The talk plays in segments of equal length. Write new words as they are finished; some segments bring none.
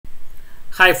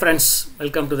Hi friends,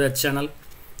 welcome to the channel.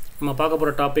 நம்ம பார்க்க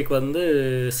போகிற டாபிக் வந்து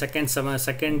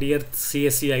second year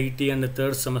CSC ID and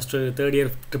third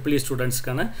year triple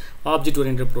ஸ்டூடெண்ட்ஸ்க்கான object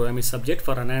oriented programming subject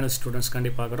for analysis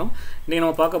ஸ்டூடெண்ட்ஸ்க்காண்டி பார்க்குறோம். இன்றைக்கி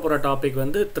நம்ம பார்க்க போகிற டாபிக்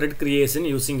வந்து த்ரெட் கிரியேஷன்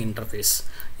யூசிங் இன்டர்ஃபேஸ்.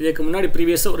 இதுக்கு முன்னாடி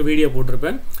ப்ரீவியஸாக ஒரு வீடியோ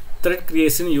போட்டிருப்பேன், thread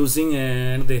creation using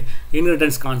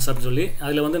inheritance concept சொல்லி.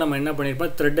 அதில் வந்து நம்ம என்ன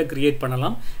பண்ணியிருப்போம், த்ரெட்டை கிரியேட்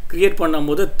பண்ணலாம். கிரியேட்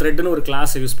பண்ணும்போது த்ரெட்னு ஒரு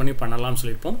கிளாஸை யூஸ் பண்ணி பண்ணலாம்னு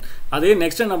சொல்லியிருப்போம். அதே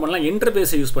நெக்ஸ்ட் என்ன பண்ணலாம்,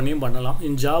 இன்டர்ஃபேஸை யூஸ் பண்ணியும் பண்ணலாம்.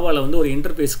 ஜாவாவில் வந்து ஒரு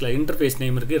இன்டர்ஃபேஸ்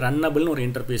நேம் இருக்குது, ரன்னபிள்னு ஒரு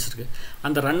இன்டர்ஃபேஸ் இருக்குது.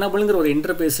 அந்த ரன்னபிள்ங்கிற ஒரு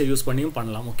இன்டர்ஃபேஸை யூஸ் பண்ணியும்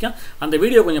பண்ணலாம். ஓகே, அந்த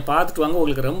வீடியோ கொஞ்சம் பார்த்துட்டு வாங்க,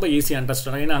 உங்களுக்கு ரொம்ப ஈஸியாக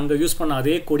அண்டர்ஸ்டாண்ட். ஏன்னா அங்கே யூஸ் பண்ண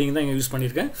அதே கோடிங் தான் இங்கே யூஸ்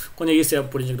பண்ணியிருக்கேன், கொஞ்சம் ஈஸியாக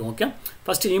புரிஞ்சுக்கிட்டோம். Okay,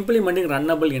 first implementing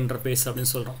runnable interface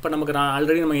அப்படின்னு சொல்கிறோம். இப்போ நமக்கு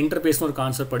ஆல்ரெடி நம்ம இன்டர்ஃபேஸ்னு ஒரு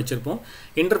கான்செப்ட் படிச்சிருப்போம்.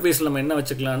 இன்டர்ஃபேஸில் நம்ம என்ன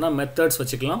வச்சுக்கலாம்னா, மெத்தட்ஸ்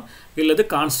வச்சுக்கலாம், இல்லது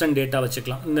கான்ஸ்டன்ட் டேட்டா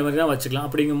வச்சுக்கலாம், இந்த மாதிரி தான் வச்சுக்கலாம்.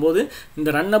 அப்படிங்கும்போது இந்த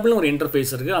ரன்னபிள்னு ஒரு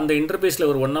இன்டர்ஃபேஸ் இருக்குது. அந்த இன்டர்ஃபேஸில்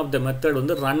ஒரு ஒன் ஆஃப் த மெத்தட்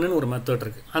வந்து ரன்னு ஒரு மெத்தட்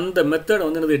இருக்குது. அந்த மெத்தட்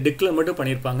வந்து டிக்ளேர் மட்டும்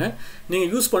பண்ணியிருப்பாங்க.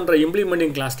 நீங்கள் யூஸ் பண்ணுற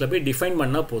இம்ப்ளிமெண்டிங் கிளாஸில் போய் டிஃபைன்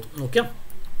பண்ணால் போதும். ஓகே,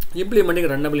 இம்ப்ளிமெண்டிங்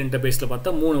ரன்னபிள் இன்டர்ஃபேஸில்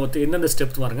பார்த்தா எந்தெந்த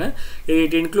ஸ்டெப்ஸ் பாருங்க.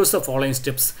 It includes the following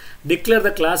steps. Declare the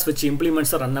class which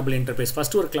implements runnable interface.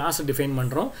 First ஒரு கிளாஸ் டிஃபைன்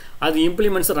பண்ணுறோம், அது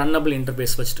இம்ப்ளிமெண்ட்ஸ் ரன்னபிள்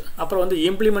இன்டர்ஃபேஸ் வச்சுட்டு அப்புறம் வந்து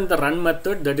implement the run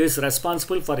method that is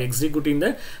responsible for executing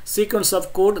the sequence of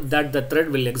code that the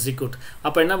thread will execute.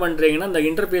 அப்போ என்ன பண்ணுறீங்கன்னா, இந்த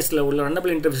இன்டர்ஃபேஸில் உள்ள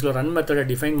ரன்னபிள் இன்டர்ஃபேஸில் ரன் மெத்தடை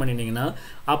டிஃபைன் பண்ணினீங்கன்னா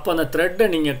அப்போ அந்த த்ரெட்டை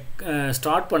நீங்கள்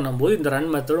ஸ்டார்ட் பண்ணும்போது இந்த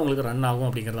ரன் மெத்தட் உங்களுக்கு ரன் ஆகும்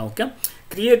அப்படிங்கிறதா. Okay,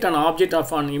 create an object of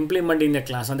an implementing the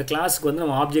class. அந்த கிளாஸுக்கு வந்து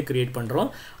நம்ம ஆப்ஜெக்ட் கிரியேட் பண்ணுறோம்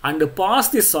and pass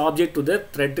this object to the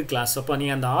thread class. அப்போ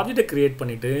நீங்கள் அந்த ஆப்ஜெக்டை கிரியேட்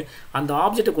பண்ணிவிட்டு அந்த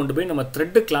ஆப்ஜெக்டை கொண்டு போய் நம்ம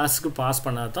த்ரெட் கிளாஸுக்கு பாஸ்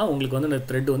பண்ணால் தான் உங்களுக்கு வந்து அந்த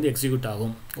த்ரெட் வந்து எக்ஸிக்யூட்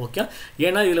ஆகும். ஓகே,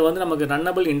 ஏன்னா இதில் வந்து நமக்கு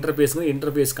ரன்னபிள்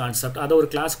இன்டர்ஃபேஸ் கான்செப்ட், அதை ஒரு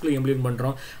கிளாஸுக்குள்ளே இம்ப்ளிமெண்ட்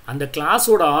பண்ணுறோம். அந்த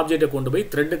கிளாஸோட ஆப்ஜெக்டை கொண்டு போய்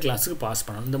த்ரெட் கிளாஸுக்கு பாஸ்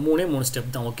பண்ணணும். இந்த மூணு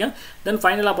ஸ்டெப் தான். ஓகே, தென்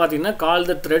ஃபைனலாக பார்த்தீங்கன்னா கால்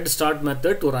த thread start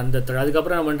method to run the thread.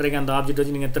 அதுக்கப்புறம் என்ன பண்ணுறீங்க, அந்த ஆப்ஜெக்ட்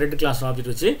வச்சு நீங்கள் த்ரெட் கிளாஸ்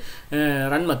ஆப்ஜெக்ட் வச்சு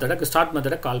ரன் மெத்தடை ஸ்டார்ட்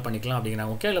மெத்தடை கால் பண்ணிக்கலாம்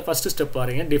அப்படிங்கிறாங்க. ஓகே, இல்லை ஃபஸ்ட்டு ஸ்டெப்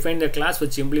பாருங்க, define the class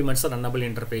which implements runnable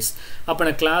interface. அப்போ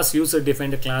நான் class user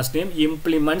define the class name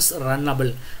implements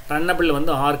runnable. Runnable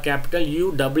வந்து R capital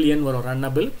UNN வரும்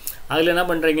ரன்னபிள். அதில் என்ன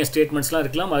பண்ணுறீங்க, ஸ்டேட்மெண்ட்ஸ்லாம்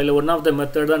இருக்கலாம். அதில் ஒன் ஆஃப் த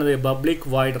மெத்தட் தான் பப்ளிக்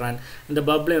வாய்ட் ரன். இந்த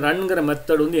ரன்ங்கிற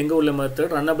மெத்தட் வந்து எங்கே உள்ள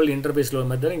மெத்தட், ரன்னபிள் இன்டர்ஃபேஸில் உள்ள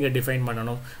மெத்தட் இங்கே டிஃபைன்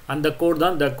பண்ணணும். அந்த கோட்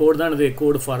தான்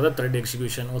code for the thread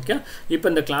execution. Okay, இப்போ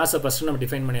இந்த கிளாஸை ஃபஸ்ட்டு நம்ம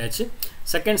டிஃபைன் பண்ணியாச்சு.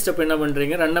 செகண்ட் ஸ்டெப் என்ன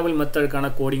பண்ணுறீங்க, ரன்னபிள்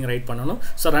மெத்தடுக்கான கோடிங் ரைட் பண்ணணும்.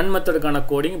 So run மெத்தடுக்கான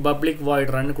coding public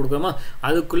void run கொடுக்காம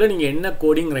அதுக்குள்ளே நீங்கள் என்ன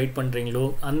கோடிங் ரைட் பண்ணுறீங்களோ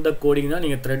அந்த கோடிங் தான்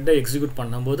நீங்கள் த்ரெட்டை எக்ஸிக்யூட்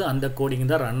பண்ணும்போது அந்த கோடிங்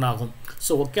தான் ரன் ஆகும்.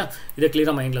 ஸோ ஓகே, இதை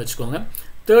கிளியராக மைண்டில் வச்சுக்கோங்க.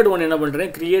 தேர்ட் ஒன் என்ன பண்ணுறேன்,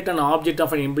 create an object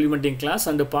of an implementing class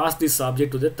and pass this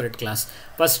object to the thread class.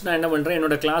 First நான் என்ன பண்ணுறேன்,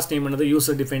 என்னோட கிளாஸ் நேம் என்னது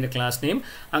யூசர் டிஃபைன்டு கிளாஸ் நேம்.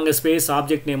 அங்கே ஸ்பேஸ்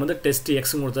ஆப்ஜெக்ட் நேம் வந்து டெஸ்ட்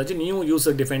எக்ஸ்னு கொடுத்தாச்சு, new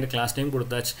user defined class name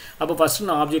கொடுத்தாச்சு. அப்போ ஃபஸ்ட்டு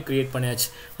நான் ஆப்ஜெக்ட் கிரியேட் பண்ணியாச்சு.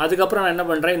 அதுக்கப்புறம் நான் என்ன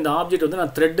பண்ணுறேன், இந்த ஆப்ஜெக்ட் வந்து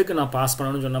நான் த்ரெட்டுக்கு நான் பாஸ்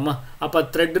பண்ணணும்னு சொன்னோமா. அப்போ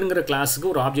த்ரெட்டுங்கிற கிளாஸுக்கு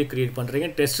ஒரு ஆப்ஜெக்ட் கிரியேட் பண்ணுறீங்க,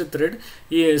 test thread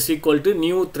is equal to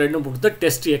new த்ரெட்னு கொடுத்து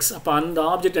டெஸ்ட் எக்ஸ். அப்போ அந்த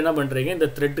ஆப்ஜெக்ட் என்ன பண்ணுறீங்க, இந்த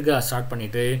த்ரெட்டுக்கு ஸ்டார்ட்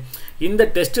பண்ணிவிட்டு இந்த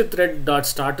டெஸ்ட் த்ரெட் டாட்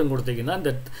ஸ்டார்ட்னு கொடுத்தீங்கன்னா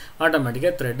இந்த ஆட்டோமேட்டிக்காக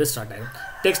த்ரெட் ஸ்டார்ட் ஆகிடும்.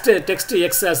 text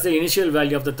x as the initial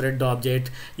value of the thread object.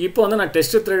 இப்போ வந்து நான்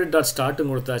டெஸ்ட் த்ரெட் டாட் ஸ்டார்ட்னு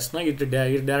கொடுத்தாச்சுன்னா இது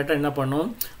டேரெக்டாக என்ன பண்ணும்,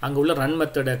 அங்கே உள்ள ரன்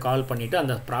மெத்தடை கால் பண்ணிவிட்டு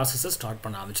அந்த ப்ராசஸை ஸ்டார்ட்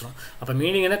பண்ண ஆரம்பிச்சிடும். அப்போ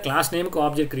மீனிங் என்ன, கிளாஸ் நேமுக்கு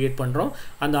ஆப்ஜெக்ட் கிரியேட் பண்ணுறோம்,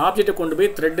 அந்த ஆப்ஜெக்ட்டை கொண்டு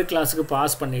போய் த்ரெட் கிளாஸுக்கு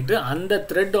பாஸ் பண்ணிவிட்டு அந்த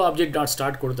thread object dot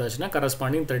start கொடுத்தாச்சுன்னா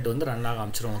corresponding thread வந்து ரன் ஆக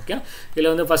ஆரம்பிச்சிடும். ஓகே,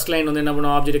 இதில் வந்து ஃபஸ்ட் லைன் வந்து என்ன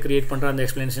பண்ணும், ஆப்ஜெக்ட் கிரியேட் பண்ணுற அந்த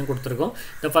எக்ஸ்பிளனேஷன் கொடுத்துருக்கோம்.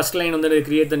 இந்த ஃபஸ்ட் லைன் வந்து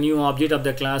create the new object of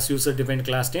the class user defined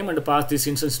class name and pass this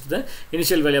instance to the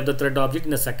initial value of the thread object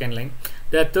in the second line.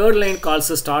 The third line calls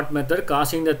the start method,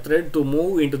 causing the thread to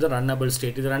move into the runnable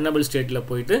state. இது runnable stateல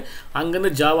போயிட்டு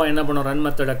அங்கேருந்து Java என்ன பண்ணும், run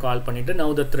மெத்தடை கால் பண்ணிவிட்டு now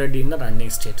the thread in the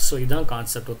running state. So இதுதான்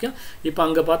concept. Okay, இப்போ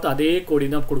அங்கே பார்த்து அதே கோடி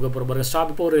தான் கொடுக்க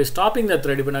போகிறோம். இப்போ ஒரு ஸ்டாப்பிங் த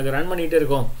த்ரெட், இப்போ நாங்கள் ரன் பண்ணிகிட்டே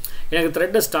இருக்கோம், எனக்கு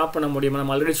த்ரெட்டை ஸ்டாப் பண்ண முடியுமா,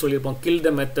 நம்ம ஆல்ரெடி சொல்லியிருப்போம் kill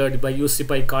the method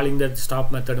by calling the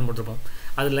stop மெத்தட்னு போட்டிருப்போம்.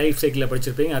 அது லைஃப் சைக்கிளில்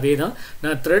படிச்சிருப்பீங்க. அதே தான்,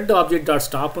 நான் த்ரெட் ஆப்ஜெக்ட் டாட்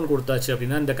ஸ்டாப்னு கொடுத்தாச்சு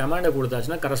அப்படின்னா இந்த கமாண்டை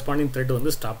கொடுத்தாச்சுன்னா கரஸ்பாண்டிங் த்ரெட்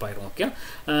வந்து ஸ்டாப் ஆயிடும். Okay,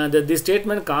 the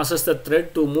statement causes the thread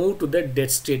to move to the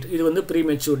death state. இது வந்து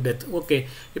ப்ரீமெச்சூர் டெத். ஓகே,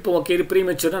 இப்போ இது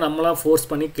ப்ரீமெச்சூர்னா நம்மளாம் ஃபோர்ஸ்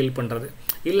பண்ணி கில் பண்ணுறது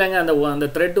இல்லைங்க. அந்த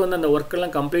த்ரெட் வந்து அந்த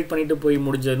ஒர்க்கெல்லாம் கம்ப்ளீட் பண்ணிட்டு போய்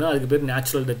முடிஞ்சதுன்னா அதுக்கு பேர்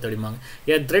natural death அடிமாங்க.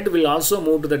 A thread will also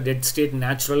move to the death state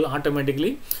natural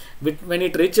automatically when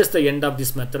it reaches the end of this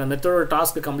method. அந்த மெத்தடோட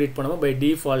டாஸ்க் கம்ப்ளீட் பண்ணும்போது பை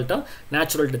டிஃபால்ட்டாக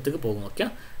நேச்சுரல் டெத்துக்கு போகும். ஓகே,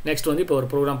 நெக்ஸ்ட் வந்து இப்போ ஒரு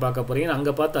ப்ரோக்ராம் பார்க்க போகிறீங்க.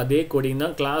 அங்கே பார்த்து அதே கோடிங்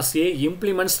தான், கிளாஸ் ஏ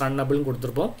இம்ப்ளிமெண்ட்ஸ் ரன்னபிள்னு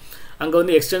கொடுத்துருப்போம். அங்கே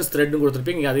வந்து எக்ஸ்டென்ஸ் த்ரெட்னு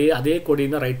கொடுத்துருப்பீங்க, அதே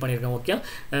கோடிங் தான் ரைட் பண்ணியிருக்கேன். ஓகே,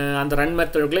 அந்த run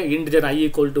மெத்தடுக்குள்ள integer i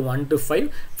 = 1 to 5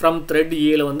 from thread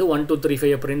ஏல வந்து 1 2 3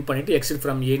 5 பிரிண்ட் பண்ணிவிட்டு எக்ஸிட்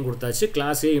ஃப்ரம் ஏன்னு கொடுத்தாச்சு.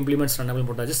 கிளாஸ் ஏ இம்ப்ளிமெண்ட்ஸ் ரன்னபிள்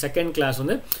போட்டாச்சு. செகண்ட் கிளாஸ்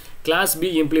வந்து கிளாஸ் பி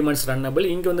இம்ப்ளிமெண்ட்ஸ் ரன்னபிள்.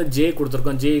 இங்கே வந்து ஜே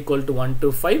கொடுத்துருக்கோம், j = 1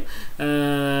 to 5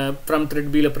 ஃப்ரம்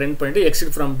த்ரெட் பியில் பிரிண்ட் பண்ணிவிட்டு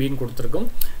எக்ஸிட் ஃப்ரம் பின்னு கொடுத்துருக்கோம்.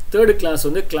 தேர்ட் கிளாஸ்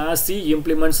வந்து கிளாஸ் சி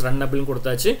இம்ப்ளிமெண்ட்ஸ் ரன்னபிள்னு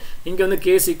கொடுத்தாச்சு. இங்கே வந்து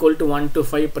case equal to 1 to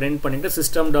 5 print பண்ணிட்டு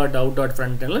சிஸ்டம் டாட் அவுட் டாட்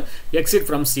ஃப்ரண்ட்ல எக்ஸிட்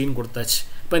ஃப்ரம் சீன் கொடுத்தாச்சு.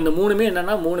 இப்போ இந்த மூணுமே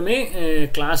என்னன்னா மூணுமே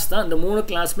கிளாஸ் தான். இந்த மூணு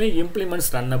கிளாஸுமே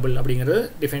இம்ப்ளிமெண்ட்ஸ் ரன்னபிள் அப்படிங்கிறது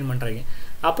டிஃபைன் பண்ணுறீங்க.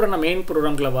 அப்புறம் நான் மெயின்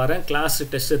ப்ரோக்ராம்குள்ள வரேன். Class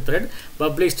test thread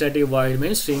public static void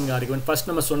means string argument. First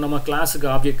நம்ம சொன்னோமா கிளாஸுக்கு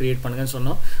ஆப்ஜெக்ட் கிரியேட் பண்ணுங்கன்னு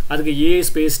சொன்னோம். அதுக்கு ஏ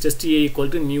space test A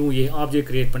equal to new A object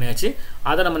create பண்ணியாச்சு.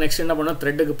 அதை நம்ம நெக்ஸ்ட் என்ன பண்ணோம்,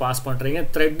 த்ரெட்டுக்கு பாஸ் பண்ணுறீங்க.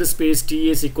 Thread space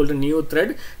டிஏஸ் equal to new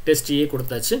thread test ஏ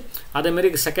கொடுத்தாச்சு.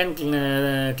 அதேமாரி செகண்ட்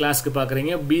கிளாஸ்க்கு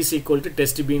பார்க்குறீங்க. பிஸ் ஈக்குவல் டு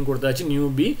டெஸ்ட் பின்னு கொடுத்தாச்சு, new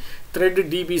B. Thread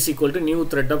டிபிஸ் equal to new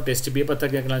thread of test be. இப்போ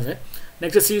கேட்கலாம் sir.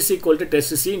 Next C equal to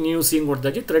test C new சின்னு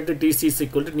கொடுத்தாச்சு. Thread DC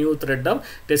equal to new thread of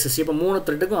test C. இப்போ மூணு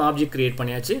த்ரெட்டுக்கும் object create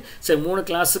பண்ணியாச்சு. சரி, மூணு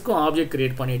கிளாஸுக்கும் object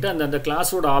create பண்ணிவிட்டு அந்த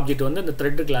கிளாஸோட ஆப்ஜெக்ட் வந்து அந்த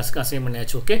த்ரெட் கிளாஸுக்கு அசைன்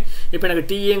பண்ணியாச்சு. ஓகே, இப்போ எனக்கு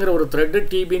டிஏங்கிற ஒரு த்ரெட்,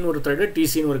 டிபின்னு ஒரு த்ரெட்,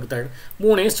 டிசின்னு ஒரு த்ரெட்,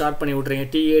 மூணையும் ஸ்டார்ட் பண்ணி விட்றீங்க.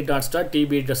 DA dot start,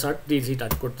 DP dot start, DC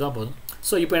dot கொடுத்தா போதும்.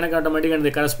 ஸோ இப்போ எனக்கு ஆட்டோமேட்டிக்காக இந்த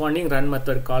கரஸ்பாண்டிங் ரன்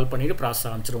மெத்தட் கால் பண்ணிவிட்டு ப்ராசஸ்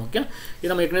ஆரம்பிச்சிடும். ஓகே, இது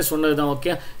நம்ம ஏற்கனவே சொன்னது தான்.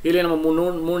 ஓகே, இதில் நம்ம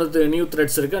மூணு நியூ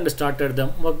த்ரெட்ஸ் இருக்குது அண்ட் ஸ்டார்ட்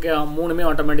எடுத்தோம். ஓகே, மூணுமே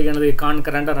ஆட்டோமேட்டிக்கானது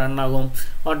கான்கரண்டாக ரன் ஆகும்.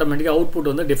 ஆட்டோமேட்டிக்காக அவுட்புட்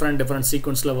வந்து டிஃப்ரெண்ட்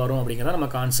சீக்வன்ஸில் வரும் அப்படிங்கிறத நம்ம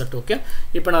கான்செப்ட். ஓகே,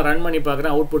 இப்போ நான் ரன் பண்ணி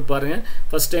பார்க்குறேன். அவுட்புட் பாருங்கள்.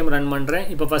 ஃபஸ்ட் டைம் ரன் பண்ணுறேன்.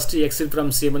 இப்போ first exit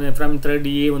from see from thread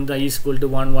ஏ வந்து ஐ ஈக்குவல் டு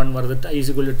 1 வருது, ஐ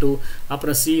ஈக்குவல் டு 2,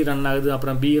 அப்புறம் சி ரன் ஆகுது,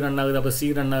 அப்புறம் பி ரன் ஆகுது, அப்புறம் சி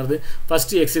ரன் ஆகுது.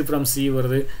 ஃபஸ்ட்டு எக்ஸிட் ஃப்ரம் சி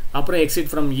வருது, அப்புறம்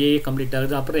எக்ஸிட் ஃப்ரம் ஏ கம்ப்ளீட்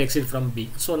ஆகுது, அப்புறம் எக்ஸிட் ஃப்ரம் பி.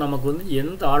 ஸோ நமக்கு வந்து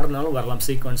எந்த ஆர்டர்னாலும் வரலாம்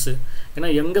சீக்வன்ஸு. ஏன்னா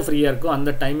எங்கே ஃப்ரீயாக இருக்கோ அந்த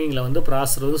டைமிங்கில் வந்து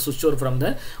ப்ராசர் வந்து சுவிட்ச் over from the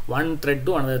one thread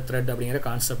to another thread அப்படிங்கிற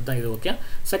கான்செப்ட் தான் இது. ஓகே,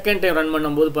 செகண்ட் டைம் ரன்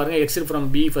பண்ணும்போது பாருங்கள் எக்ஸிட் ஃப்ரம்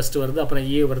பி ஃபஸ்ட்டு வருது, அப்புறம்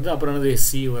ஏ வருது, அப்புறம் வந்து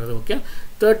சி வருது. ஓகே,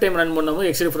 தேர்ட் டைம் ரன் பண்ணும்போது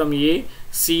exit from A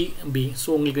C B. So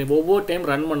உங்களுக்கு ஒவ்வொரு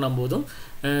டைம் ரன் பண்ணும்போதும்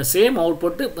சேம்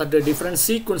அவுட்புட் பட் டிஃப்ரெண்ட்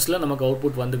சீக்வன்ஸில் நமக்கு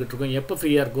அவுட்புட் வந்துகிட்டு இருக்கும். எப்போ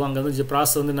ஃப்ரீயாக இருக்கும் அங்கே வந்து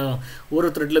ப்ராசஸ் வந்து நான்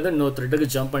ஒரு த்ரெட்லேருந்து இன்னொரு த்ரெட்டுக்கு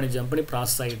ஜம்ப் பண்ணி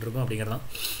ப்ராசஸ் ஆகிட்டு இருக்கும் அப்படிங்கிறதான்.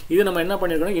 இது நம்ம என்ன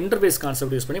பண்ணியிருக்கோம், இன்டர்ஃபேஸ்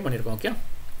கான்செப்ட் யூஸ் பண்ணி பண்ணியிருக்கோம். ஓகே,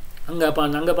 அங்கே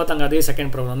பார்த்தாங்க அதே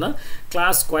செகண்ட் ப்ரோக்ராம் தான்.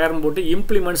 கிளாஸ் ஸ்கொயர்னு போட்டு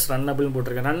இம்ப்ளிமெண்ட்ஸ் ரன்னபிள்னு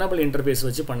போட்டிருக்கேன். ரன்னபிள் இன்டர்ஃபேஸ்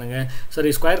வச்சு பண்ணுங்கள். சரி,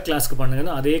 ஸ்கொயர் கிளாஸ்க்கு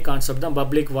பண்ணுங்கன்னா அதே கான்செப்ட் தான்.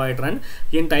 Public void run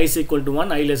int I equal to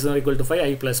 1, I less then equal to 5,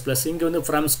 I plus plus. இங்கே வந்து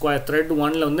ஃப்ரம் ஸ்கொயர் த்ரெட்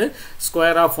 1ல் வந்து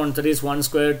square of 1 thread is 1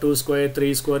 square, 2 square,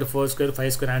 3 square, 4 square,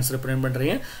 5 square answer print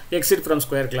பண்ணுறீங்க. Exit from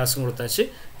square கிளாஸும் கொடுத்தாச்சு.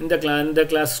 இந்த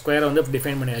class ஸ்கொயரை வந்து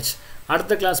டிஃபைன் பண்ணியாச்சு.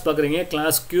 அடுத்த கிளாஸ் பார்க்குறீங்க.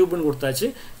 கிளாஸ் கியூப்னு கொடுத்தாச்சு.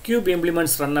 கியூப்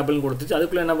இம்ப்ளிமெண்ட்ஸ் ரன்னபிள்னு கொடுத்துச்சு.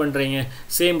 அதுக்குள்ளே என்ன பண்ணுறீங்க,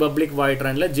 same public void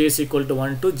Ranil ஜேஸ் equal to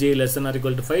 1 to J less than R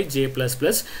equal to 5, J plus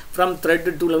plus. From thread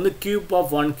 2ல் வந்து cube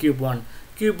of 1 cube 1,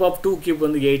 cube of 2 cube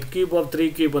வந்து 8, கியூப் ஆஃப் 3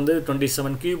 கியூப் வந்து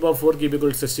 27, cube of 4 cube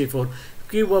equal 64,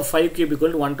 cube of 5 cube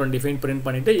equal 125 print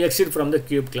பண்ணிவிட்டு exit from the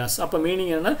cube class. அப்போ meaning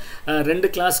என்னன்னா ரெண்டு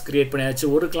class create பண்ணியாச்சு.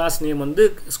 ஒரு கிளாஸ் நேம் வந்து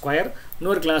ஸ்கொயர்,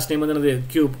 இன்னொரு கிளாஸ் நேம் வந்து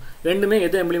கியூப். ரெண்டுமே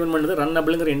எதை இம்ப்ளிமெண்ட் பண்ணுறது,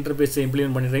 ரன்னபிள்ங்கிற இன்டர்ஃபேஸை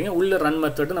இம்ப்ளிமெண்ட் பண்ணிடுறீங்க. உள்ள ரன்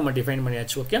மெத்தட் நம்ம டிஃபைன்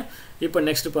பண்ணியாச்சு. ஓகே, இப்போ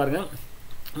நெக்ஸ்ட் பாருங்கள்.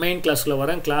 மெயின் கிளாஸ்க்குள்ள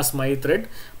வரேன். Class my thread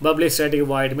public static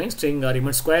void means string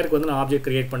argument. ஸ்கொயருக்கு வந்து நான் ஆப்ஜெக்ட்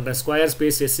கிரியேட் பண்ணுறேன். Square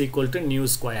space S equal to new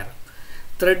square.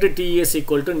 Thread DS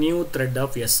equal to new thread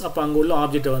of S. அப்போ அங்கே உள்ள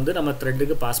ஆப்ஜெக்ட்டை வந்து நம்ம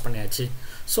த்ரெட்டுக்கு பாஸ் பண்ணியாச்சு.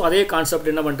 ஸோ அதே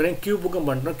கான்செப்ட் என்ன பண்ணுறேன், கியூபுக்கும்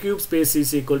பண்ணுறோம். Cube space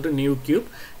is equal to new cube.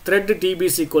 Thread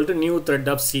டிபிஸ் equal to new thread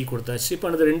of C கொடுத்தாச்சு. இப்போ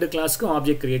அந்த ரெண்டு கிளாஸுக்கும்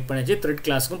ஆப்ஜெக்ட் கிரியேட் பண்ணியாச்சு, த்ரெட்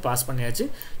கிளாஸுக்கும் பாஸ் பண்ணியாச்சு.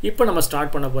 இப்போ நம்ம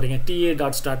ஸ்டார்ட் பண்ண போகிறீங்க. டிஏ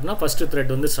டாட் ஸ்டார்ட்னா ஃபஸ்ட்டு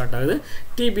த்ரெட் வந்து ஸ்டார்ட் ஆகுது.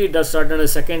 டிபி டாட் ஸ்டார்ட்னா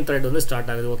செகண்ட் த்ரெட் வந்து ஸ்டார்ட்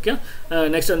ஆகுது. ஓகே,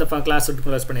 நெக்ஸ்ட் அந்த கிளாஸ் விட்டு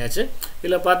க்ளோஸ் பண்ணியாச்சு.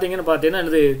 இதில் பார்த்தீங்கன்னா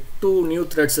இது 2 நியூ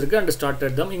த்ரெட்ஸ் இருக்குது அண்ட் ஸ்டார்ட்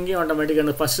எடுத்தோம். இங்கேயும் ஆட்டோமேட்டிக்காக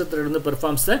அந்த ஃபஸ்ட் த்ரெட் வந்து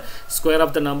performs the square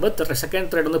of the number, second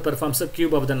thread வந்து performs the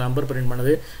cube of the number print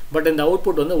பண்ணுது. பட் இந்த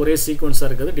அவுட்புட் வந்து ஒரே சீக்வன்ஸாக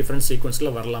இருக்குது, டிஃப்ரெண்ட்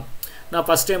சீக்வன்ஸில் வரலாம். நான்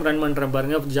ஃபஸ்ட் டைம் ரன் பண்ணுறேன்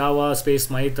பாருங்கள். Java space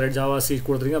my thread Java C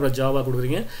கொடுத்துருங்க, அப்புறம் ஜாவா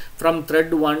கொடுக்குறீங்க. ஃப்ரம்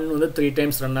த்ரெட் 1 வந்து 3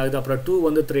 டைம்ஸ் ரன் ஆகுது, அப்புறம் 2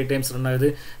 வந்து 3 டைம்ஸ் ரன் ஆகுது,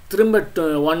 திரும்ப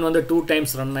 1 வந்து 2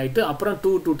 டைம்ஸ் ரன் ஆகிட்டு அப்புறம்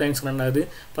 2 டைம்ஸ் ரன் ஆகுது.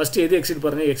 ஃபஸ்ட்டு எது எக்ஸிட்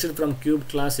பாருங்கள், exit from cube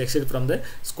class, exit from the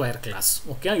square class.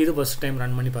 Okay, இது ஃபஸ்ட் டைம்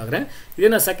ரன் பண்ணி பார்க்குறேன்.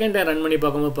 இதே நான் செகண்ட் டைம் ரன் பண்ணி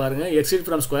பார்க்கும்போது பாருங்கள், exit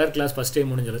from square class first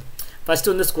time முடிஞ்சது.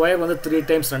 ஃபஸ்ட்டு வந்து ஸ்கொயர் வந்து 3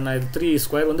 டைம்ஸ் ரன் ஆகுது, 3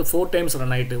 ஸ்கொயர் வந்து 4 டைம்ஸ்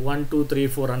ரன் ஆகிட்டு, 1 2 3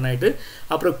 4 ரன் ஆகிட்டு,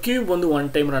 அப்புறம் கியூப் வந்து 1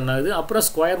 டைம் ரன் ஆகுது, அப்புறம்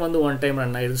ஸ்கொயர் வந்து 1 டைம்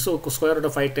ரன் ஆகுது. ஸோ ஸ்கொயரோட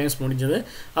 5 டைம்ஸ் முடிஞ்சது.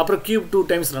 அப்புறம் கியூப் 2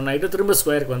 டைம்ஸ் ரன் ஆகிட்டு திரும்ப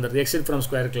ஸ்கொயருக்கு வந்துடுது, எக்ஸிட் ஃப்ரம்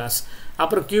ஸ்கொயர் கிளாஸ்.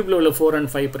 அப்புறம் கியூப்ல உள்ள 4 and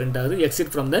 5 பிரிண்ட் ஆகுது,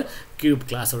 exit from the cube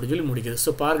class அப்படின்னு சொல்லி முடிக்குது.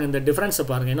 ஸோ பாருங்கள், இந்த டிஃப்ரென்ஸை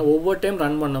பாருங்கள். ஏன்னா ஒவ்வொரு டைம்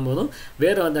ரன் பண்ணும்போதும்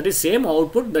வேறு வந்துட்டு சேம்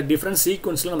அவுட்புட் இந்த டிஃப்ரெண்ட்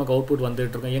சீக்வன்ஸில் நமக்கு அவுட்புட்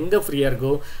வந்துட்டு இருக்கும். எங்கே ஃப்ரீயாக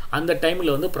இருக்கோ அந்த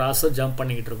டைமில் வந்து ப்ராசஸ் ஜம்ப்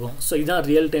பண்ணிக்கிட்டு இருக்கும். ஸோ இதுதான்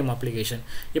ரியல் டைம் அப்ளிகேஷன்.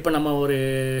 இப்போ நம்ம ஒரு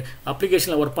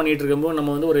அப்ளிகேஷனில் ஒர்க் பண்ணிகிட்டு இருக்கும்போது நம்ம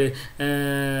வந்து ஒரு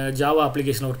ஜாவா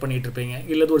அப்ளிகேஷனில் ஒர்க் பண்ணிகிட்டு இருப்பீங்க,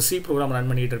 இல்லை ஒரு சி ப்ரோக்ராம் ரன்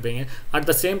பண்ணிகிட்டு இருப்பீங்க. அட்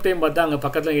த சேம் டைம் பார்த்தா அங்கே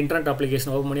பக்கத்தில் இன்டர்நெட்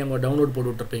அப்ளிகேஷன் ஓப்பன் பண்ணி அவங்க டவுன்லோட் போட்டு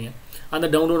விட்டுருப்பீங்க. அந்த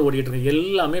டவுன்லோட் ஓடிட்டு இருக்கு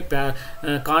எல்லாமே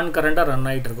கான்கரண்டாக ரன்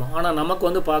ஆகிட்டு இருக்கும். ஆனால் நமக்கு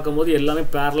வந்து பார்க்கும்போது எல்லாமே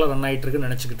பேரலாக ரன் ஆகிட்டு இருக்குன்னு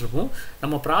நினச்சிக்கிட்டு இருப்போம்.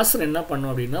 நம்ம ப்ராசஸர் என்ன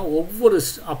பண்ணோம் அப்படின்னா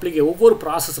ஒவ்வொரு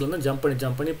ப்ராசஸ்லேருந்து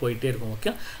ஜம்ப் பண்ணி போயிட்டே இருக்கும்.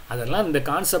 ஓகே, அதெல்லாம் இந்த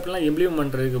கான்செப்ட்லாம் இம்ப்ளிமெண்ட்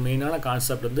பண்ணுறதுக்கு மெயினான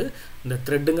கான்செப்ட் வந்து இந்த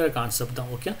த்ரெட்டுங்கிற கான்செப்ட்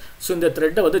தான். ஓகே, ஸோ இந்த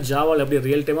த்ரெட்டை வந்து ஜாவாவில் எப்படி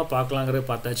ரியல் டைமாக பார்க்கலாங்கிறது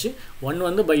பார்த்தாச்சு. ஒன்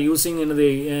வந்து by using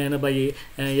by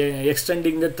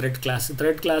extending the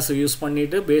thread class use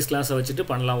பண்ணிவிட்டு பேஸ் கிளாஸை வச்சுட்டு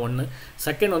பண்ணலாம் ஒன்று.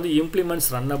 செகண்ட் வந்து இம்ப்ளிமெண்ட்ஸ்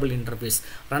ரன்னபிள்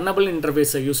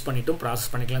இன்டர்ஃபேஸை யூஸ் பண்ணிட்டும்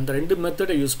ப்ராசஸ் பண்ணிக்கலாம். இந்த 2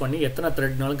 மெத்தடை யூஸ் பண்ணி எத்தனை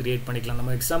த்ரெட்னாலும் கிரியேட் பண்ணிக்கலாம்.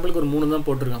 நம்ம எக்ஸாம்பிளுக்கு ஒரு 3 தான்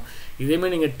போட்டிருக்கோம்.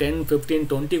 இதேமாதிரி நீங்கள் 10, 15,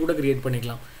 20 கூட கிரியேட்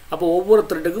பண்ணிக்கலாம். அப்போ ஒவ்வொரு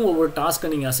த்ரெட்டுக்கும் ஒவ்வொரு டாஸ்க்கை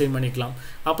நீங்கள் அசைன் பண்ணிக்கலாம்.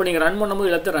 அப்போ நீங்கள் ரன் பண்ணும்போது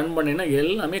எல்லாத்தையும் ரன் பண்ணிங்கன்னா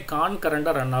எல்லாமே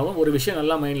கான்கரண்டாக ரன் ஆகும். ஒரு விஷயம்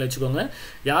நல்லா மைண்டில் வச்சுக்கோங்க,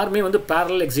 யாருமே வந்து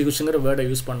பேரலல் எக்ஸிக்யூஷனுங்கிற வேர்டை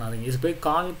யூஸ் பண்ணாதீங்க. இது போய்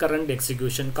கான்கரண்ட்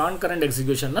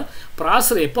எக்ஸிக்யூஷன்னா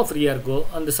ப்ராசஸர் எப்போ ஃப்ரீயாக இருக்கோ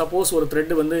அந்த சப்போஸ் ஒரு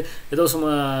த்ரெட் வந்து ஏதோ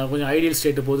கொஞ்சம் ஐடியல்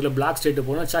ஸ்டேட்டு போகுது இல்லை பிளாக் ஸ்டேட்டு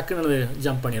போனால் சக்குன்னு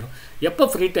ஜம்ப் பண்ணிடும். எப்போ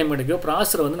ஃப்ரீ டைம் கிடைக்கோ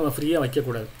ப்ராசஸரை வந்து நம்ம ஃப்ரீயாக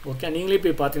வைக்கக்கூடாது. ஓகே, நீங்களே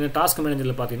போய் பார்த்தீங்கன்னா டாஸ்க்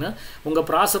மேனேஜரில் பார்த்தீங்கன்னா உங்கள்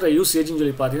ப்ராசஸரை யூசேஜ்னு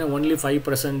சொல்லி பார்த்தீங்கன்னா ஒன்லி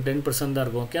 5%, 10% தான்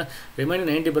இருக்கும். ஓகே, ரிமைனிங்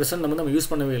 90% நம்ம யூஸ்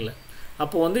பண்ணவே இல்லை.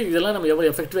 அப்போ வந்து இதெல்லாம் நம்ம எவ்வளோ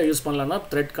எஃபெக்டிவாக யூஸ் பண்ணலாம்னா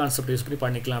த்ரெட் கான்செப்ட் யூஸ் பண்ணி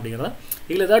பண்ணிக்கலாம் அப்படிங்கிறத.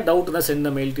 இல்லை ஏதாவது டவுட் தான் send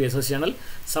mail to SSChannel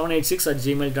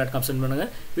 786@gmail.com send பண்ணுங்கள்.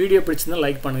 வீடியோ பிடிச்சிருந்தால்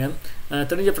லைக் பண்ணுங்கள்,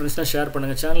 தெரிஞ்ச ஃப்ரெண்ட்ஸ்னால் ஷேர்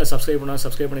பண்ணுங்கள், சேனலை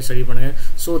சப்ஸ்கிரைப் பண்ணி ஸ்டடி பண்ணுங்கள்.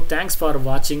 ஸோ தேங்க்ஸ் ஃபார்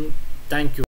வாட்சிங். தேங்க்யூ.